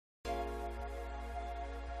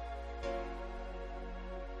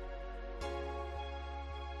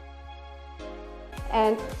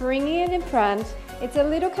and bringing it in front. It's a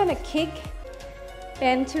little kind of kick,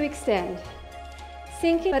 bend to extend.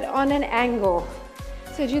 Sinking, but on an angle.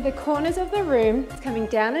 So do the corners of the room, coming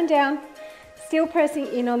down and down, still pressing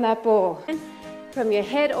in on that ball. From your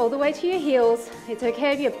head all the way to your heels. It's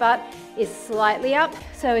okay if your butt is slightly up,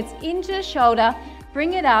 so it's into the shoulder,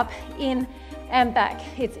 bring it up, in and back.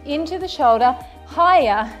 It's into the shoulder,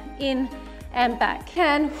 higher, in and back.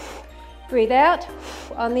 And breathe out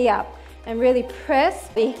on the up, and really press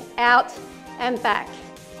the out and back.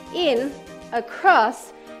 In,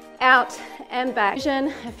 across, out and back.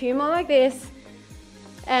 A few more like this,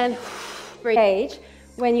 and breathe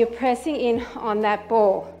when you're pressing in on that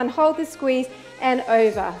ball. And hold the squeeze and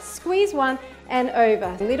over. Squeeze one and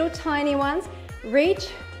over. Little tiny ones. Reach,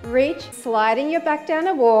 reach, sliding your back down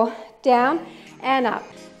a wall, down and up.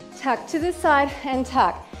 Tuck to the side and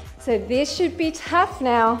tuck. So this should be tough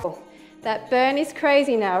now. That burn is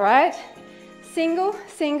crazy now, right? Single,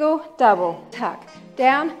 single, double. Tuck,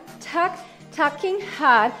 down, tuck, tucking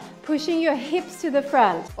hard, pushing your hips to the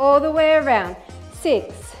front, all the way around.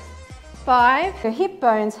 6, 5, your hip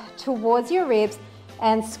bones towards your ribs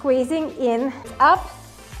and squeezing in, up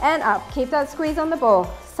and up. Keep that squeeze on the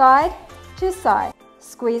ball, side to side.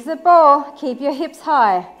 Squeeze the ball, keep your hips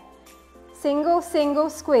high. Single, single,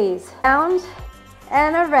 squeeze. Round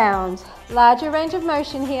and around. Larger range of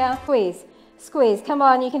motion here. Squeeze, squeeze. Come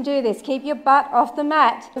on, you can do this. Keep your butt off the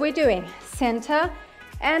mat. We're doing center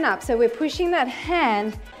and up. So we're pushing that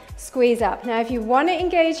hand, squeeze up. Now if you want to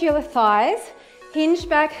engage your thighs, hinge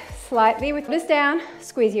back slightly with this down,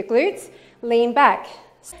 squeeze your glutes, lean back.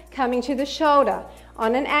 Coming to the shoulder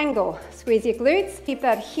on an angle, squeeze your glutes, keep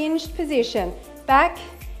that hinged position, back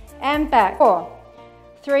and back. 4,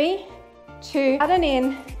 3, 2, out and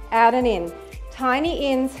in, out and in.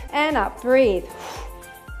 Tiny ins and up, breathe.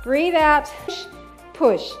 Breathe out, push,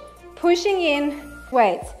 push. Pushing in,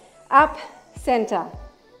 weights, up, center.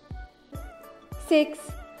 6,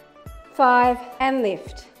 5, and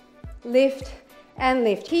lift. Lift and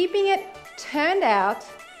lift. Keeping it turned out,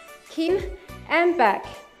 in and back,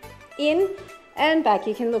 in and back.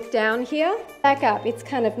 You can look down here, back up. It's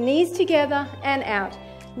kind of knees together and out.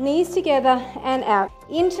 Knees together and out.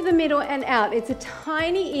 Into the middle and out. It's a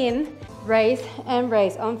tiny in, raise and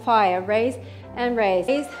raise, on fire. Raise and raise,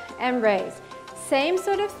 raise and raise. Same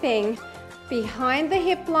sort of thing, behind the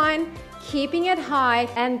hip line, keeping it high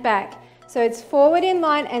and back. So it's forward in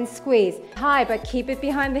line and squeeze. High, but keep it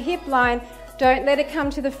behind the hip line. Don't let it come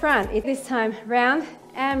to the front. This time, round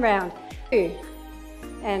and round. 2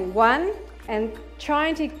 and 1, and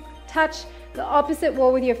trying to touch the opposite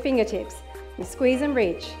wall with your fingertips. Squeeze and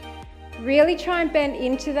reach. Really try and bend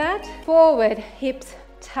into that. Forward, hips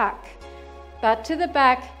tuck. Butt to the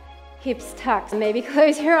back, hips tuck. Maybe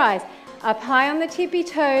close your eyes. Up high on the tippy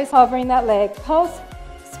toes, hovering that leg. Pulse,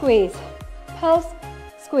 squeeze. Pulse,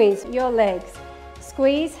 squeeze your legs.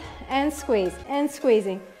 Squeeze and squeeze and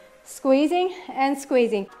squeezing. Squeezing and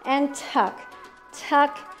squeezing. And tuck.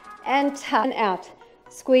 Tuck and tuck and out.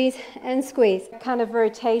 Squeeze and squeeze. Kind of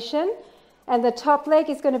rotation. And the top leg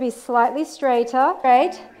is going to be slightly straighter.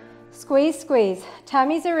 Straight. Squeeze, squeeze.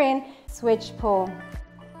 Tummies are in. Switch pull.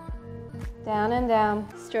 Down and down.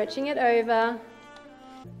 Stretching it over.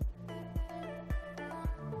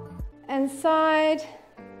 And side.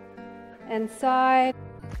 And side.